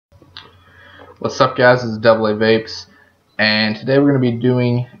What's up, guys? This is Double A Vapes, and today we're going to be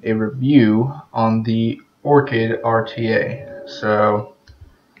doing a review on the Orchid RTA. So,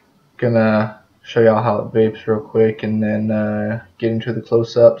 gonna show y'all how it vapes real quick, and then get into the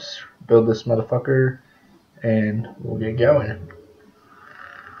close-ups, build this motherfucker, and we'll get going.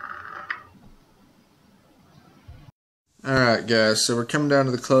 Alright, guys, so we're coming down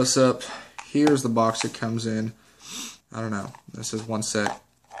to the close-up. Here's the box it comes in. I don't know, this is one set,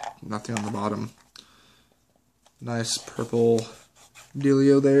 nothing on the bottom. Nice purple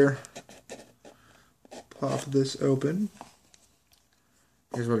dealio there. Pop this open.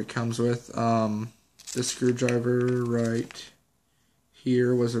 Here's what it comes with. This screwdriver right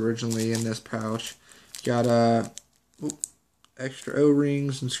here was originally in this pouch. Got extra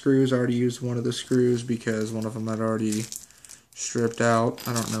O-rings and screws. I already used one of the screws because one of them had already stripped out.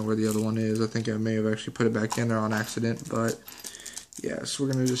 I don't know where the other one is. I think I may have actually put it back in there on accident, but yeah, so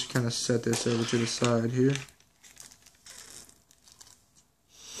we're going to just kind of set this over to the side here.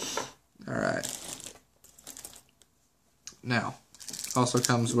 Alright. Now, also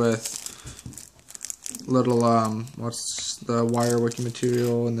comes with little, what's the wire wicking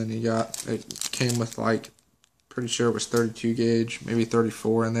material, and then it came with, like, pretty sure it was 32 gauge, maybe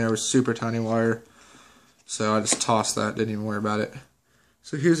 34 in there. It was super tiny wire, so I just tossed that, didn't even worry about it.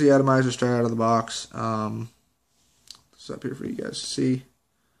 So here's the atomizer straight out of the box. It's up here for you guys to see.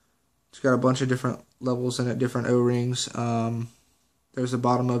 It's got a bunch of different levels in it, different O-rings. There's the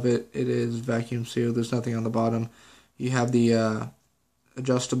bottom of it. It is vacuum sealed. There's nothing on the bottom. You have the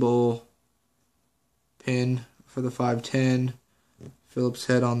adjustable pin for the 510. Phillips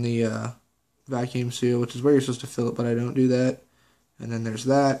head on the vacuum seal, which is where you're supposed to fill it, but I don't do that. And then there's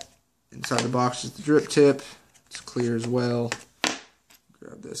that. Inside the box is the drip tip. It's clear as well.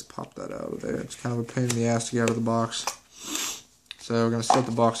 Grab this, pop that out of there. It's kind of a pain in the ass to get out of the box. So we're going to set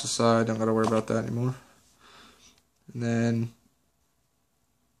the box aside. Don't got to worry about that anymore. And then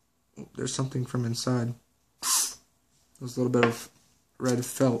there's something from inside. There's a little bit of red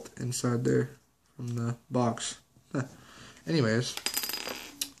felt inside there from the box. Anyways,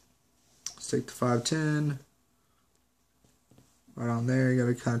 let's take the 510 right on there. You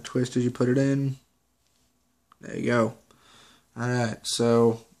gotta kind of twist as you put it in. There you go. Alright,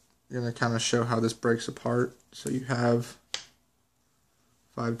 so you're gonna kind of show how this breaks apart. So you have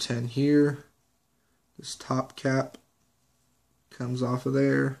 510 here. This top cap comes off of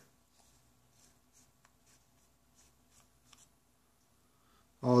there.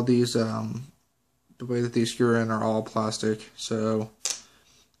 All these, the way that these screw in are all plastic, so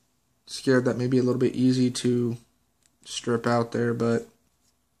scared that may be a little bit easy to strip out there, but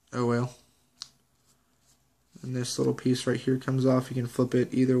oh well. And this little piece right here comes off. You can flip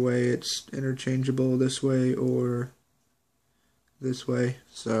it either way. It's interchangeable this way or this way,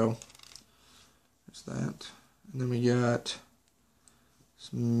 so there's that. And then we got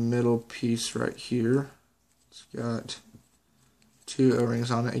this middle piece right here. It's got two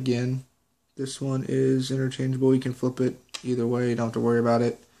O-rings on it again. This one is interchangeable. You can flip it either way. You don't have to worry about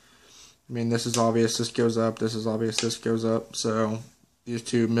it. I mean, this is obvious. This goes up. This is obvious. This goes up. So these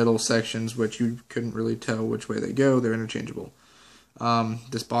two middle sections, which you couldn't really tell which way they go, they're interchangeable.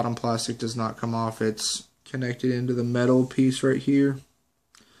 This bottom plastic does not come off. It's connected into the metal piece right here.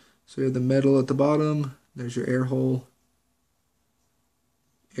 So you have the metal at the bottom. There's your air hole,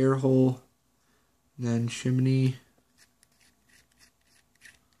 and then chimney.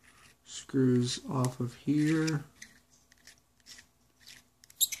 Screws off of here,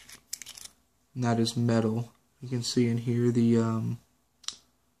 and that is metal. You can see in here the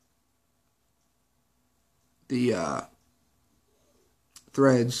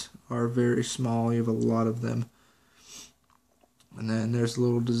threads are very small. You have a lot of them, and then there's a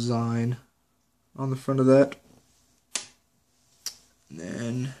little design on the front of that, and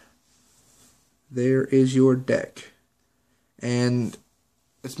then there is your deck. And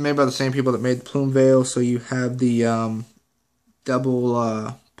it's made by the same people that made the plume veil, so you have the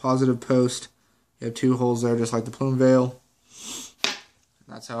double positive post. You have two holes there just like the plume veil.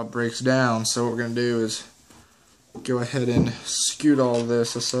 That's how it breaks down. So what we're going to do is go ahead and scoot all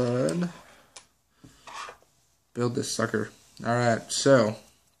this aside. Build this sucker. Alright, so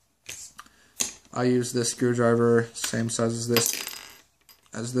I use this screwdriver, same size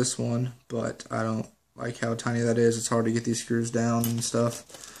as this one, but I don't like how tiny that is. It's hard to get these screws down and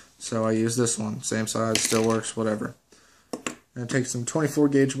stuff, so I use this one. Same size, still works, whatever. I'm going to take some 24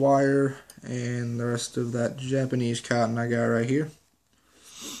 gauge wire and the rest of that Japanese cotton I got right here.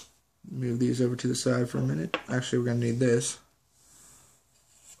 Move these over to the side for a minute. Actually, we're going to need this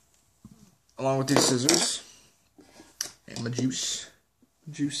along with these scissors and my juice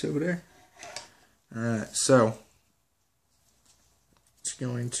over there. Alright, so it's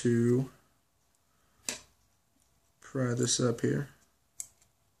going to pry this up here.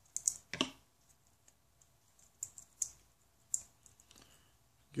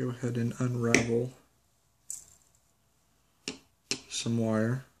 Go ahead and unravel some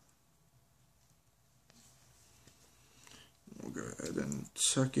wire. We'll go ahead and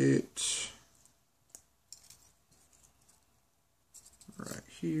tuck it right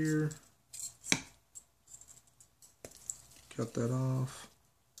here. Cut that off.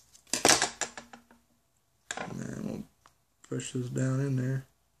 And then we'll push this down in there.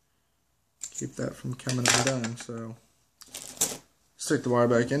 Keep that from coming undone. So stick the wire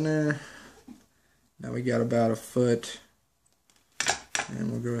back in there. Now we got about a foot. And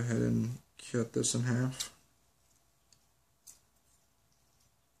we'll go ahead and cut this in half.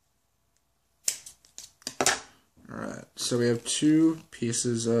 Alright, so we have two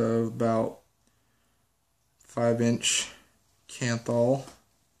pieces of about 5-inch Canthal.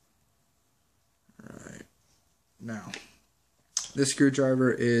 Alright, now this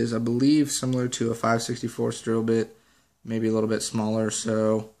screwdriver is, I believe, similar to a 5/64 drill bit, maybe a little bit smaller,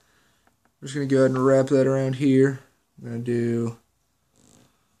 so I'm just going to go ahead and wrap that around here. I'm going to do,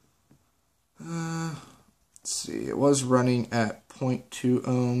 let's see, it was running at 0.2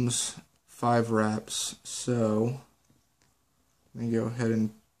 ohms, 5 wraps, so let me go ahead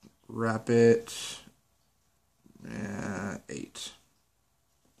and wrap it 8.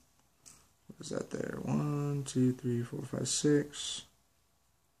 What is that there? 1, 2, 3, 4, 5, 6,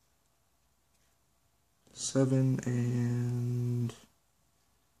 7, and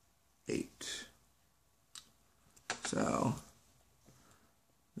 8. So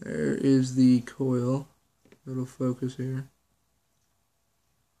there is the coil. It'll focus here.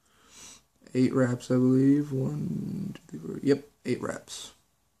 8 wraps, I believe. 1, 2, 3, 4. Yep, 8 wraps.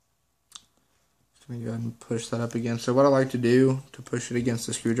 Just gonna go ahead and push that up again. So what I like to do to push it against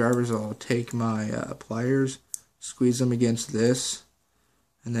the screwdriver is I'll take my pliers, squeeze them against this,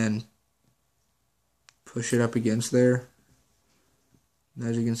 and then push it up against there. And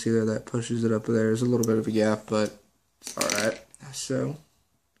as you can see there, that pushes it up there. There's a little bit of a gap, but it's alright. So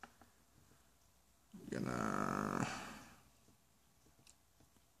I'm gonna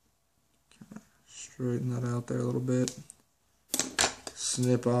straighten that out there a little bit.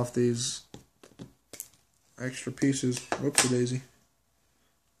 Snip off these extra pieces. Whoopsie daisy.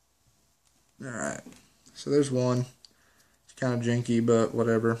 Alright, so there's one. It's kind of janky, but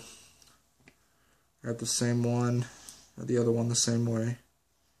whatever. Got the same one, or the other one the same way.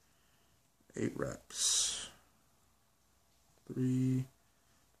 8 wraps. 3,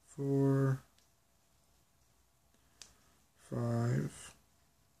 4, 5,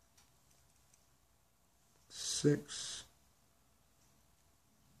 6,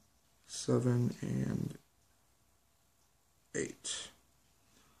 7, and 8.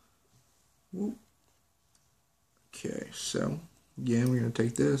 Whoop. Okay, so again, we're going to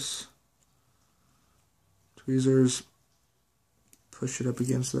take this, tweezers, push it up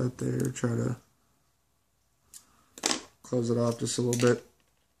against that there, try to close it off just a little bit.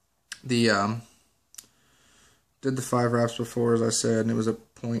 The did the 5 wraps before, as I said, and it was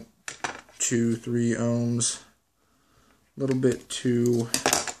at 0.23 ohms. A little bit too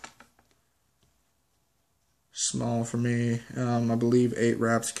small for me. I believe 8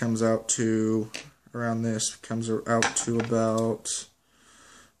 wraps comes out to around this, comes out to about,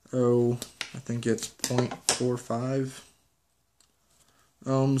 I think it's 0.45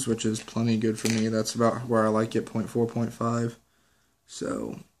 ohms, which is plenty good for me. That's about where I like it, 0.4, 0.5.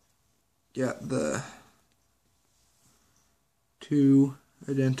 So got the 2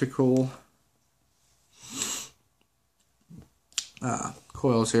 identical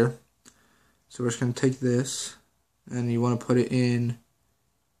coils here. So we're just going to take this, and you want to put it in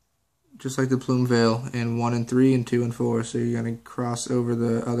just like the plume veil in 1 and 3 and 2 and 4. So you're going to cross over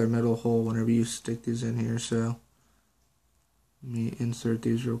the other middle hole whenever you stick these in here. So let me insert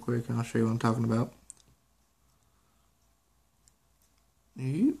these real quick and I'll show you what I'm talking about.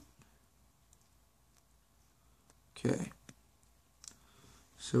 Okay.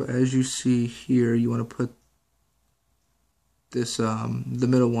 So as you see here, you want to put this the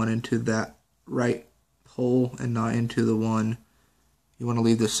middle one into that right hole and not into the one. You want to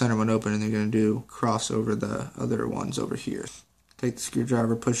leave the center one open, and you're going to do cross over the other ones over here. Take the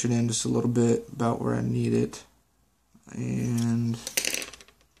screwdriver, push it in just a little bit, about where I need it, and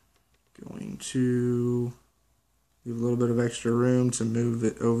going to leave a little bit of extra room to move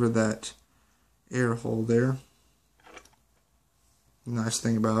it over that air hole there. The nice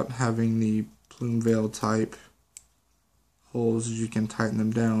thing about having the plume veil type holes is you can tighten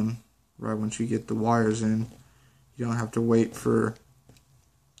them down right once you get the wires in. You don't have to wait to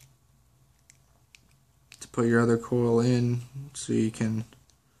put your other coil in so you can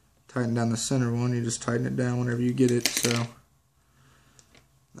tighten down the center one. You just tighten it down whenever you get it. So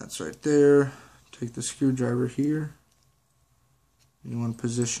that's right there. Take the screwdriver here. You want to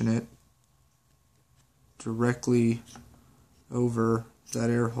position it directly over that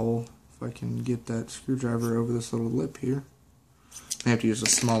air hole. If I can get that screwdriver over this little lip here. I have to use a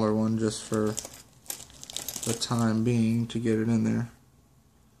smaller one just for the time being to get it in there.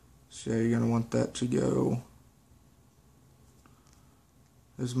 So you're going to want that to go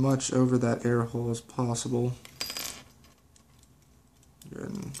as much over that air hole as possible. Go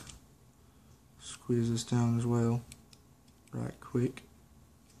ahead and squeeze this down as well, right quick.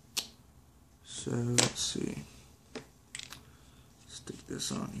 So let's see. Stick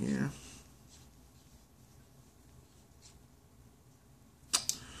this on here.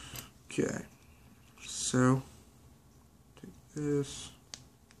 Okay, so take this,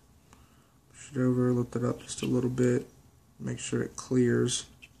 push it over, lift it up just a little bit, make sure it clears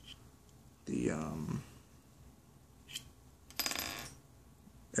the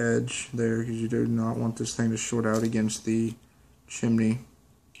edge there, because you do not want this thing to short out against the chimney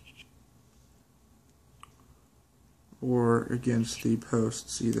or against the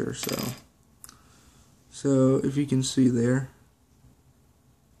posts either. So if you can see there,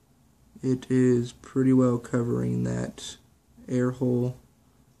 it is pretty well covering that air hole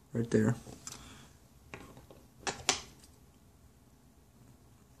right there.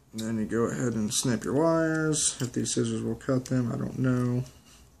 And then you go ahead and snip your wires. If these scissors will cut them, I don't know.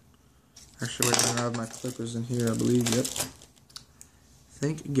 Actually, wait, I don't have my clippers in here, I believe. Yep.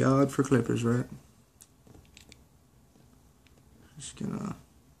 Thank God for clippers, right? Just gonna...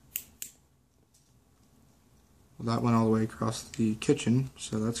 Well, that went all the way across the kitchen,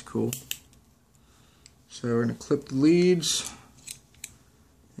 so that's cool. So we're gonna clip the leads,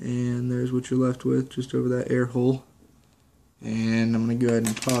 and there's what you're left with, just over that air hole. And I'm gonna go ahead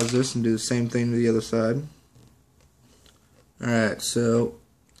and pause this and do the same thing to the other side. Alright, so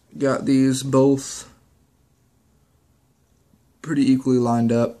got these both pretty equally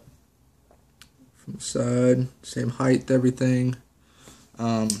lined up from the side, same height, everything.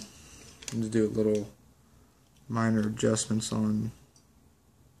 Just do a little minor adjustments on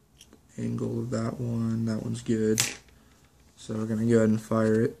the angle of that one. That one's good. So we're gonna go ahead and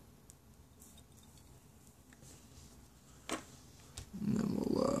fire it. And then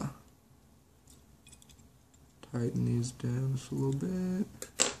we'll tighten these down just a little bit.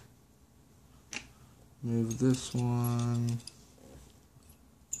 Move this one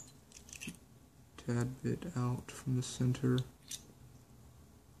a tad bit out from the center.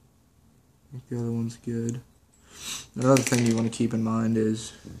 I think the other one's good. Another thing you want to keep in mind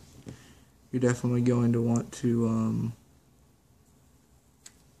is you're definitely going to want to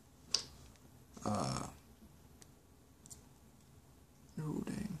oh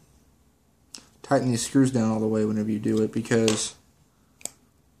dang, tighten these screws down all the way whenever you do it, because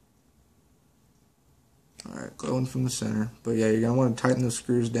alright, going from the center, but yeah, you're going to want to tighten the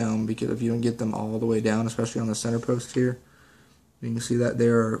screws down, because if you don't get them all the way down, especially on the center post here, you can see that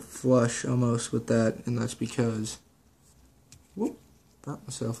they're flush almost with that, and that's because, whoop, got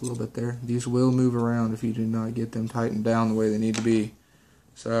myself a little bit there. These will move around if you do not get them tightened down the way they need to be.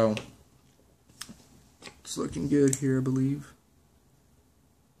 So it's looking good here, I believe.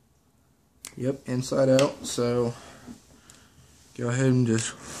 Yep, inside out. So go ahead and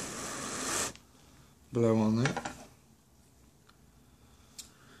just blow on that.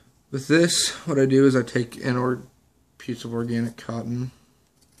 With this, what I do is I take an piece of organic cotton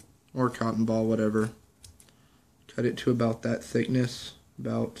or cotton ball, whatever, cut it to about that thickness,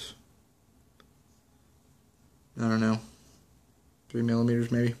 about, I don't know, 3 millimeters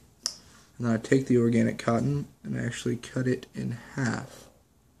maybe. And then I take the organic cotton and I actually cut it in half.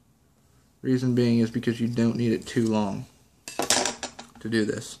 Reason being is because you don't need it too long to do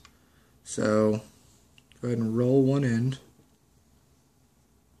this. So go ahead and roll one end.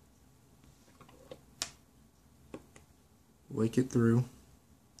 Wake it through.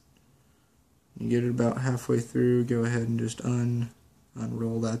 You get it about halfway through, go ahead and just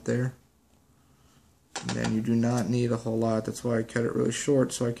unroll that there. And then you do not need a whole lot. That's why I cut it really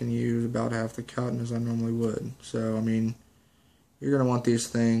short, so I can use about half the cotton as I normally would. So, I mean, you're going to want these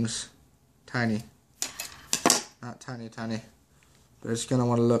things tiny. Not tiny, tiny. But it's going to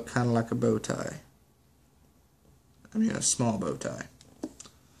want to look kind of like a bow tie. I mean, a small bow tie.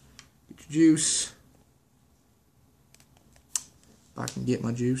 Get your juice. If I can get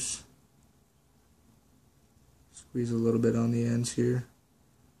my juice. Squeeze a little bit on the ends here.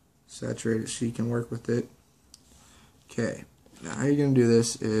 Saturate it so you can work with it. Okay, now how you're going to do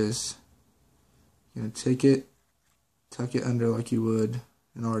this is you're going to take it, tuck it under like you would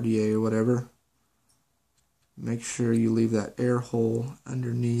an RDA or whatever. Make sure you leave that air hole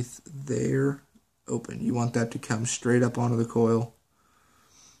underneath there open. You want that to come straight up onto the coil.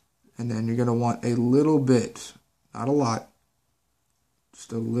 And then you're going to want a little bit, not a lot,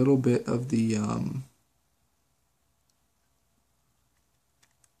 just a little bit of the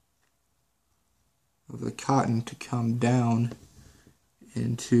cotton to come down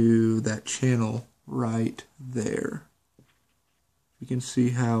into that channel right there. You can see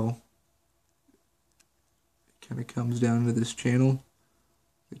how it kind of comes down into this channel.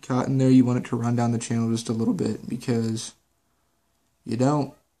 The cotton there, you want it to run down the channel just a little bit, because you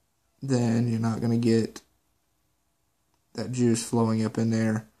don't, then you're not going to get that juice flowing up in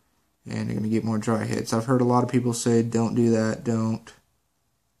there, and you're going to get more dry hits. I've heard a lot of people say, don't do that, don't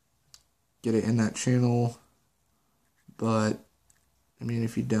get it in that channel, but I mean,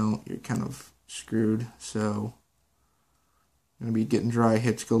 if you don't, you're kind of screwed. So you're going to be getting dry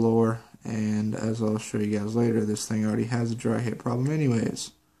hits galore, and as I'll show you guys later, this thing already has a dry hit problem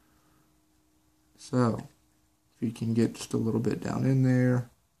anyways. So if you can get just a little bit down in there,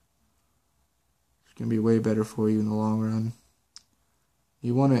 it's going to be way better for you in the long run.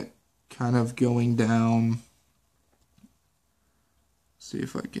 You want it kind of going down. See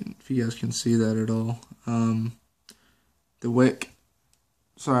if you guys can see that at all. The wick,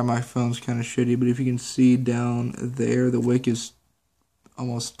 sorry my phone's kind of shitty, but if you can see down there, the wick is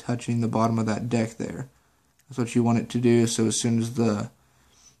almost touching the bottom of that deck there. That's what you want it to do, so as soon as the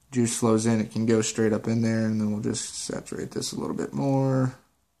juice flows in, it can go straight up in there, and then we'll just saturate this a little bit more.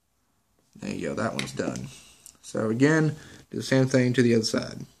 There you go, that one's done. So again, do the same thing to the other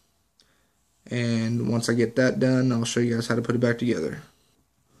side. And once I get that done, I'll show you guys how to put it back together.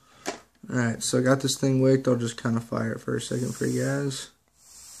 Alright, so I got this thing wicked. I'll just kind of fire it for a second for you guys.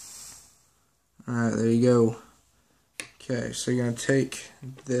 Alright, there you go. Okay, so you're going to take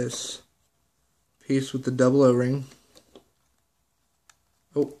this piece with the double O-ring.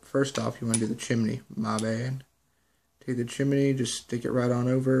 Oh, first off, you want to do the chimney. My bad. Take the chimney, just stick it right on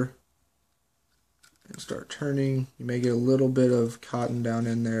over and start turning. You may get a little bit of cotton down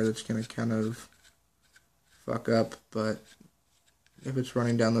in there that's going to kind of fuck up, but if it's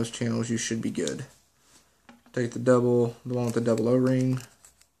running down those channels, you should be good. Take the one with the double O-ring.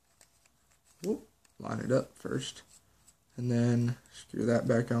 Whoop, line it up first, and then screw that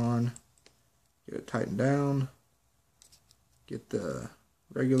back on. Get it tightened down. Get the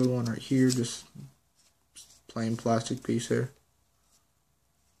regular one right here, just plain plastic piece here.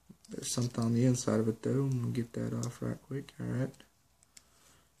 There's something on the inside of it though. I'm gonna get that off right quick. Alright.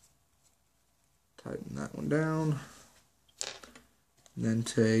 Tighten that one down. And then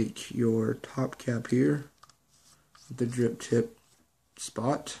take your top cap here with the drip tip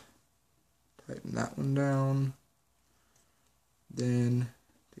spot. Tighten that one down. Then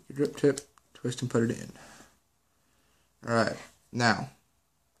take your drip tip, twist and put it in. Alright, now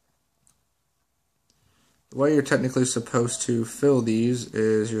the way you're technically supposed to fill these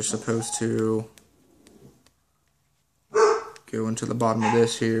is you're supposed to go into the bottom of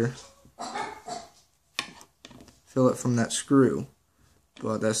this here, fill it from that screw.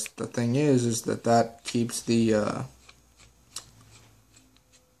 But that's the thing is that keeps the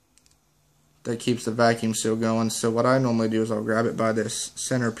vacuum seal going. So what I normally do is I'll grab it by this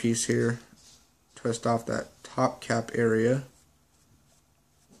center piece here, twist off that top cap area,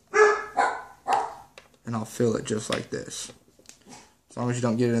 and I'll fill it just like this. As long as you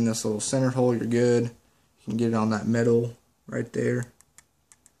don't get it in this little center hole, you're good. You can get it on that middle right there.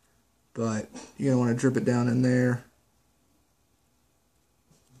 But you're going to want to drip it down in there.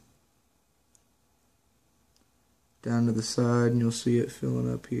 Down to the side, and you'll see it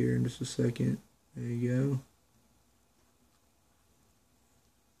filling up here in just a second. There you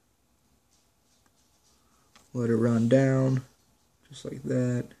go. Let it run down, just like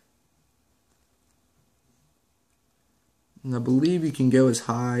that. And I believe you can go as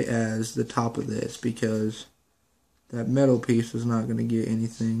high as the top of this, because that metal piece is not going to get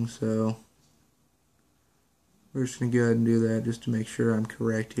anything, so we're just going to go ahead and do that just to make sure I'm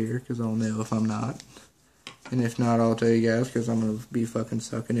correct here, because I'll know if I'm not. And if not, I'll tell you guys, because I'm going to be fucking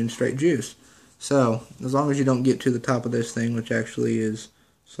sucking in straight juice. So, as long as you don't get to the top of this thing, which actually is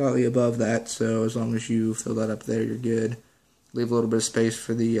slightly above that, so as long as you fill that up there, you're good. Leave a little bit of space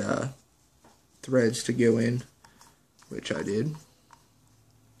for the threads to go in, which I did.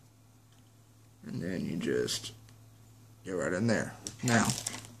 And then you just go right in there. Now,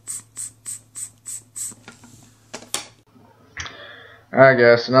 Alright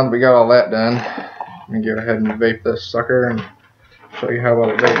guys, so now that we got all that done, I'm going to go ahead and vape this sucker and show you how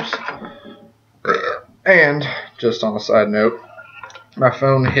well it vapes. And, just on a side note, my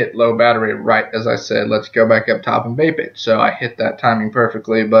phone hit low battery right as I said, let's go back up top and vape it. So I hit that timing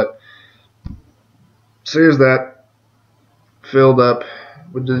perfectly, but so here's that, filled up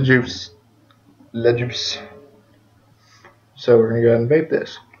with the juice. Le juice. So we're going to go ahead and vape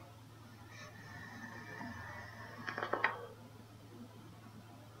this.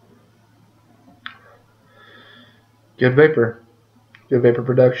 Good vapor. Good vapor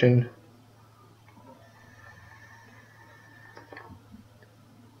production.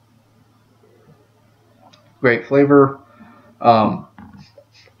 Great flavor. For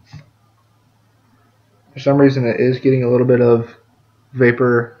some reason it is getting a little bit of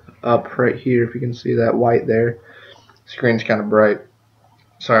vapor up right here. If you can see that white there. Screen's kind of bright.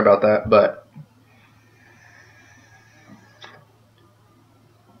 Sorry about that, but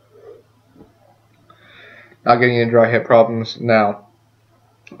not getting any dry hit problems. Now,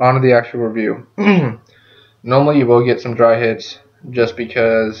 on to the actual review. Normally you will get some dry hits just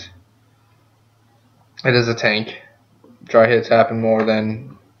because it is a tank. Dry hits happen more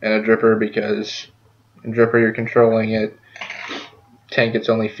than in a dripper because in dripper you're controlling it. Tank it's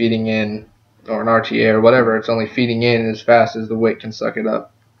only feeding in, or an RTA or whatever, it's only feeding in as fast as the wick can suck it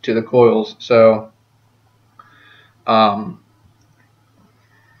up to the coils. So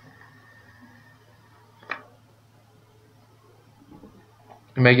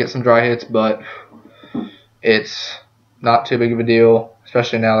you may get some dry hits, but it's not too big of a deal,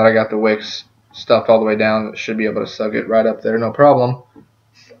 especially now that I got the wicks stuffed all the way down. It should be able to suck it right up there, no problem.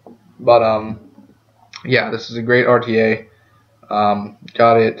 But yeah, this is a great RTA.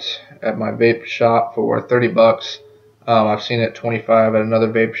 Got it at my vape shop for 30 bucks. I've seen it 25 at another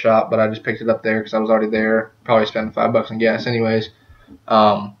vape shop, but I just picked it up there because I was already there. Probably spent 5 bucks on gas anyways.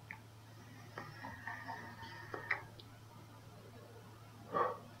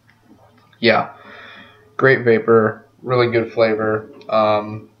 Yeah, great vapor, really good flavor.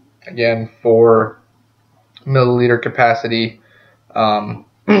 Again, 4 milliliter capacity. I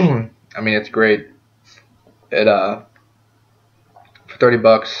mean, it's great. It for 30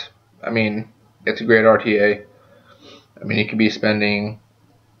 bucks, I mean, it's a great RTA. I mean, you could be spending,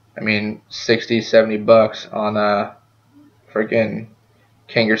 60, 70 bucks on a freaking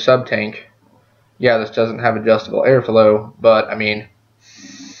Kanger sub tank. Yeah, this doesn't have adjustable airflow, but I mean,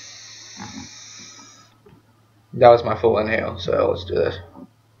 that was my full inhale, so let's do this.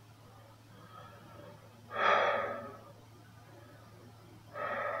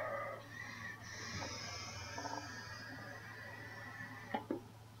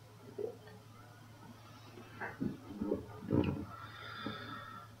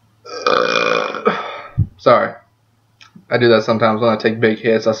 Sorry. I do that sometimes when I take big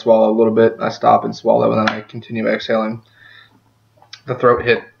hits. I swallow a little bit, I stop and swallow, and then I continue exhaling. The throat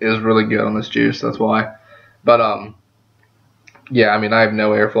hit is really good on this juice, that's why. But yeah, I mean, I have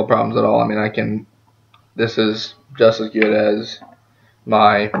no airflow problems at all. I mean, this is just as good as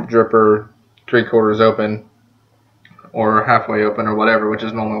my dripper 3/4 open or halfway open or whatever, which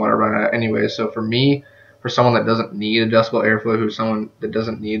is normally what I run at anyway. So for me, for someone that doesn't need adjustable airflow, who's someone that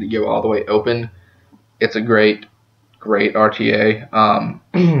doesn't need to go all the way open, it's a great RTA,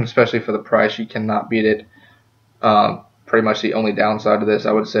 especially for the price. You cannot beat it. Pretty much the only downside to this,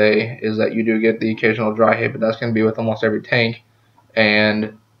 I would say, is that you do get the occasional dry hit, but that's going to be with almost every tank,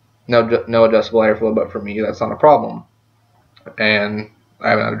 and no adjustable airflow. But for me, that's not a problem, and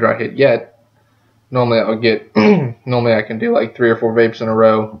I haven't had a dry hit yet. Normally I would get, normally I can do like 3 or 4 vapes in a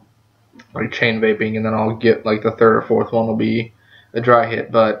row, like chain vaping, and then I'll get like the 3rd or 4th one will be a dry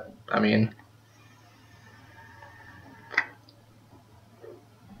hit. But I mean,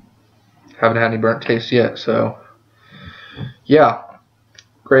 haven't had any burnt taste yet. So yeah,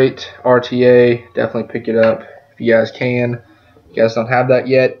 great RTA. Definitely pick it up if you guys can. If you guys don't have that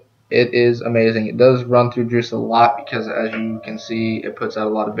yet, it is amazing. It does run through juice a lot because, as you can see, it puts out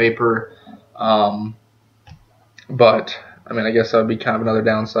a lot of vapor. But I mean, I guess that would be kind of another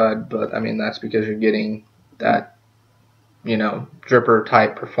downside. But I mean, that's because you're getting that, dripper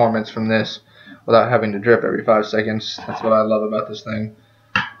type performance from this without having to drip every 5 seconds. That's what I love about this thing.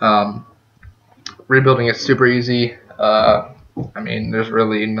 Rebuilding is super easy. I mean, there's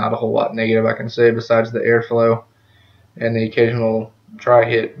really not a whole lot negative I can say besides the airflow and the occasional dry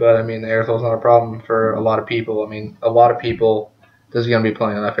hit. But I mean, the airflow is not a problem for a lot of people. I mean, a lot of people, there's going to be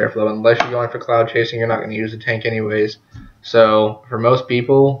plenty enough airflow. Unless you're going for cloud chasing, you're not going to use the tank anyways. So for most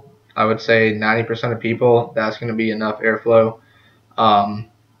people, I would say 90% of people, that's going to be enough airflow.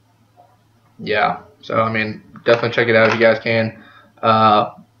 Yeah, so I mean, definitely check it out if you guys can.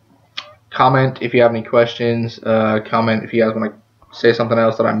 Comment if you have any questions. Comment if you guys want to say something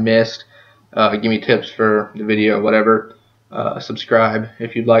else that I missed. Give me tips for the video, whatever. Subscribe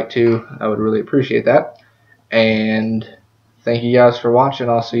if you'd like to. I would really appreciate that. And thank you guys for watching.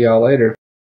 I'll see y'all later.